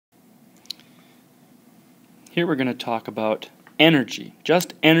Here we're going to talk about energy,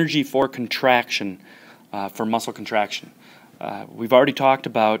 just energy for contraction, for muscle contraction. We've already talked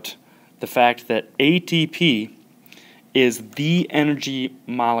about the fact that ATP is the energy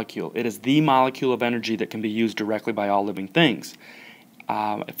molecule. It is the molecule of energy that can be used directly by all living things.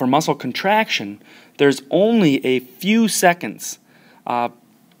 For muscle contraction, there's only a few seconds.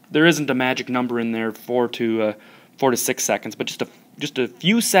 There isn't a magic number in there, 4 to 6 seconds, but just a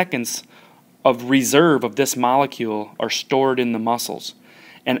few seconds of reserve of this molecule are stored in the muscles.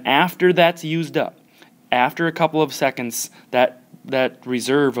 And after that's used up, after a couple of seconds, that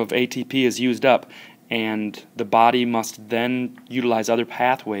reserve of ATP is used up, and the body must then utilize other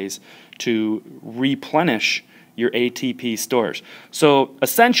pathways to replenish your ATP stores. So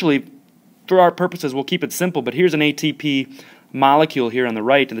essentially, for our purposes, we'll keep it simple, but here's an ATP molecule here on the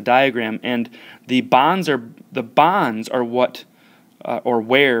right in the diagram, and the bonds are what or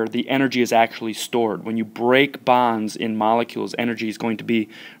where the energy is actually stored. When you break bonds in molecules, energy is going to be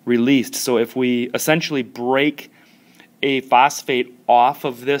released. So if we essentially break a phosphate off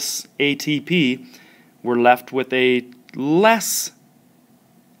of this ATP, we're left with a less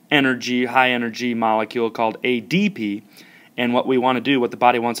energy, high energy molecule called ADP, and what we want to do, what the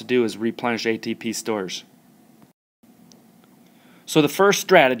body wants to do, is replenish ATP stores. So the first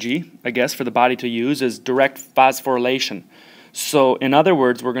strategy, I guess, for the body to use is direct phosphorylation. So in other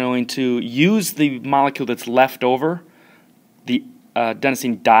words, we're going to use the molecule that's left over, the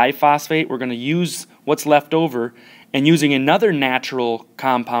adenosine diphosphate. We're going to use what's left over, and using another natural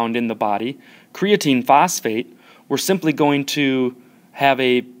compound in the body, creatine phosphate, we're simply going to have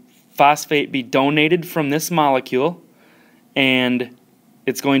a phosphate be donated from this molecule, and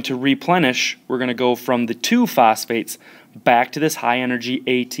it's going to replenish. We're going to go from the two phosphates back to this high energy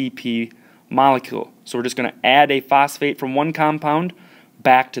ATP molecule. So we're just going to add a phosphate from one compound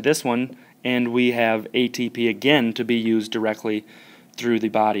back to this one, and we have ATP again to be used directly through the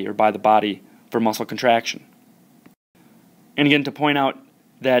body or by the body for muscle contraction. And again, to point out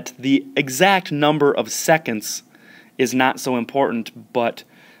that the exact number of seconds is not so important, but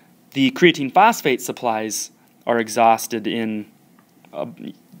the creatine phosphate supplies are exhausted in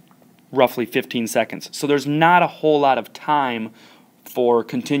roughly 15 seconds. So there's not a whole lot of time for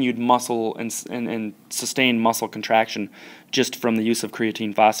continued muscle and sustained muscle contraction just from the use of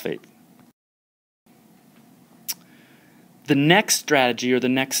creatine phosphate. The next strategy, or the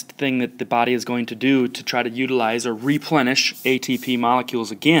next thing that the body is going to do to try to utilize or replenish ATP molecules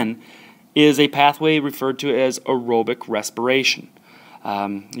again, is a pathway referred to as aerobic respiration.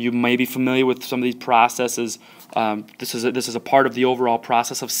 You may be familiar with some of these processes. This is a part of the overall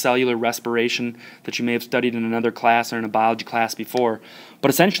process of cellular respiration that you may have studied in another class or in a biology class before.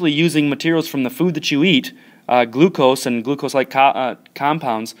 But essentially using materials from the food that you eat, glucose and glucose-like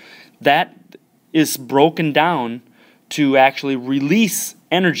compounds, that is broken down to actually release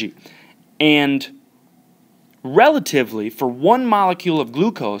energy. And relatively, for one molecule of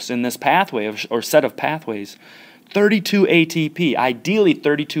glucose in this pathway or set of pathways, 32 ATP, ideally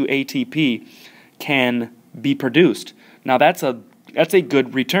 32 ATP, can be produced. Now that's a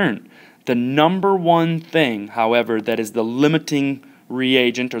good return. The number one thing, however, that is the limiting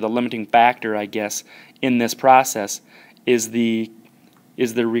reagent, or the limiting factor, I guess, in this process is the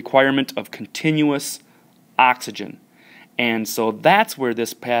requirement of continuous oxygen. And so that's where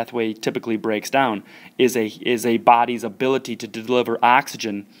this pathway typically breaks down, is a body's ability to deliver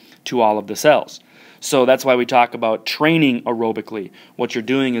oxygen to all of the cells. So that's why we talk about training aerobically. What you're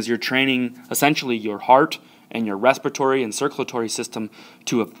doing is you're training essentially your heart and your respiratory and circulatory system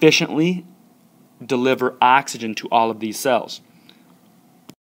to efficiently deliver oxygen to all of these cells.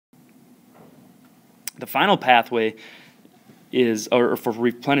 The final pathway is, or for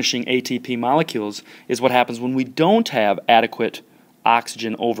replenishing ATP molecules, is what happens when we don't have adequate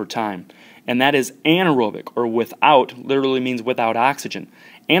oxygen over time. And that is anaerobic, or without, literally means without oxygen.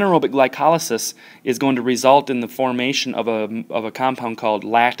 Anaerobic glycolysis is going to result in the formation of a compound called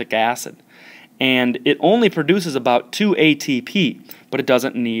lactic acid. And it only produces about 2 ATP, but it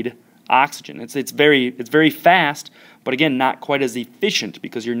doesn't need oxygen. It's very fast, but again, not quite as efficient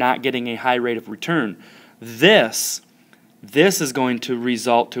because you're not getting a high rate of return. This is going to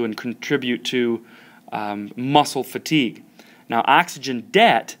result to and contribute to muscle fatigue. Now, oxygen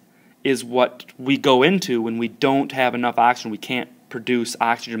debt is what we go into when we don't have enough oxygen. We can't produce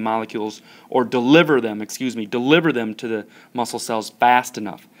oxygen molecules or deliver them to the muscle cells fast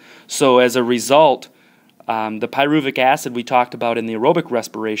enough. So as a result, the pyruvic acid we talked about in the aerobic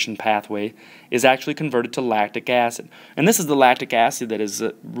respiration pathway is actually converted to lactic acid. And this is the lactic acid that is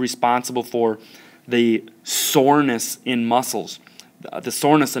responsible for the soreness in muscles. The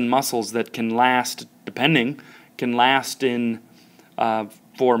soreness in muscles that can last depending, can last in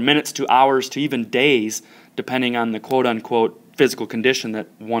for minutes to hours to even days, depending on the quote-unquote physical condition that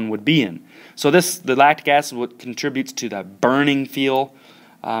one would be in. So the lactic acid what contributes to that burning feel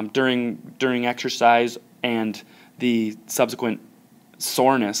during exercise and the subsequent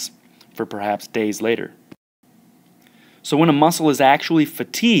soreness for perhaps days later. So when a muscle is actually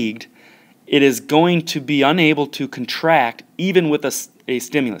fatigued, it is going to be unable to contract even with a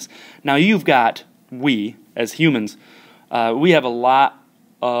stimulus. Now we as humans, we have a lot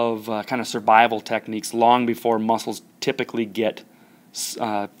of kind of survival techniques long before muscles typically get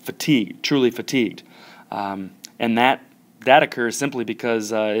truly fatigued. And that occurs simply because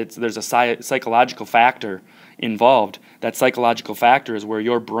there's a psychological factor involved. That psychological factor is where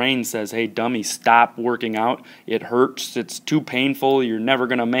your brain says, hey dummy, stop working out, it hurts, it's too painful, you're never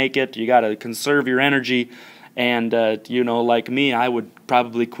going to make it, you got to conserve your energy. And you know, like me, I would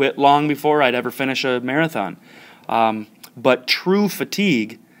probably quit long before I'd ever finish a marathon. But true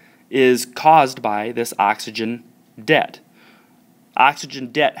fatigue is caused by this oxygen debt.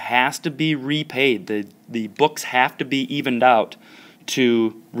 Oxygen debt has to be repaid. The books have to be evened out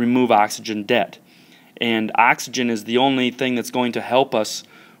to remove oxygen debt. And oxygen is the only thing that's going to help us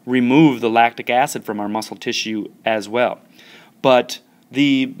remove the lactic acid from our muscle tissue as well. But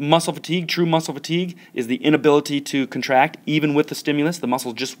the muscle fatigue, true muscle fatigue, is the inability to contract even with the stimulus. The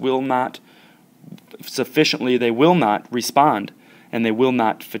muscle just will not sufficiently, they will not respond, and they will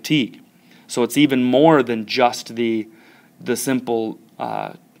not fatigue. So it's even more than just the simple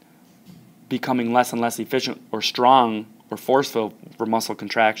becoming less and less efficient or strong or forceful for muscle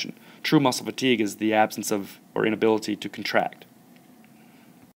contraction. True muscle fatigue is the absence of or inability to contract.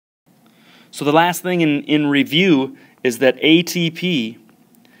 So the last thing in review is that ATP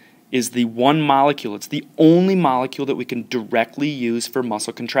is the one molecule, it's the only molecule that we can directly use for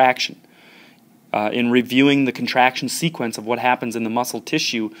muscle contraction. In reviewing the contraction sequence of what happens in the muscle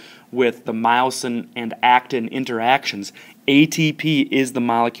tissue with the myosin and actin interactions, ATP is the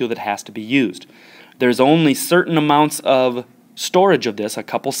molecule that has to be used. There's only certain amounts of storage of this, a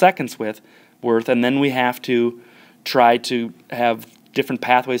couple seconds worth, and then we have to try to have different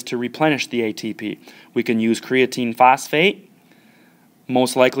pathways to replenish the ATP. We can use creatine phosphate.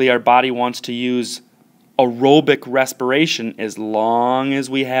 Most likely our body wants to use aerobic respiration as long as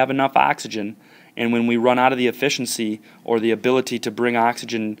we have enough oxygen. And when we run out of the efficiency or the ability to bring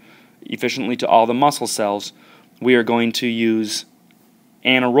oxygen efficiently to all the muscle cells, we are going to use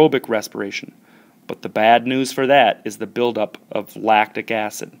anaerobic respiration. But the bad news for that is the buildup of lactic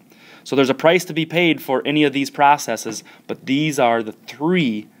acid. So there's a price to be paid for any of these processes, but these are the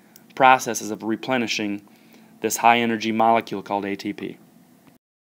three processes of replenishing this high energy molecule called ATP.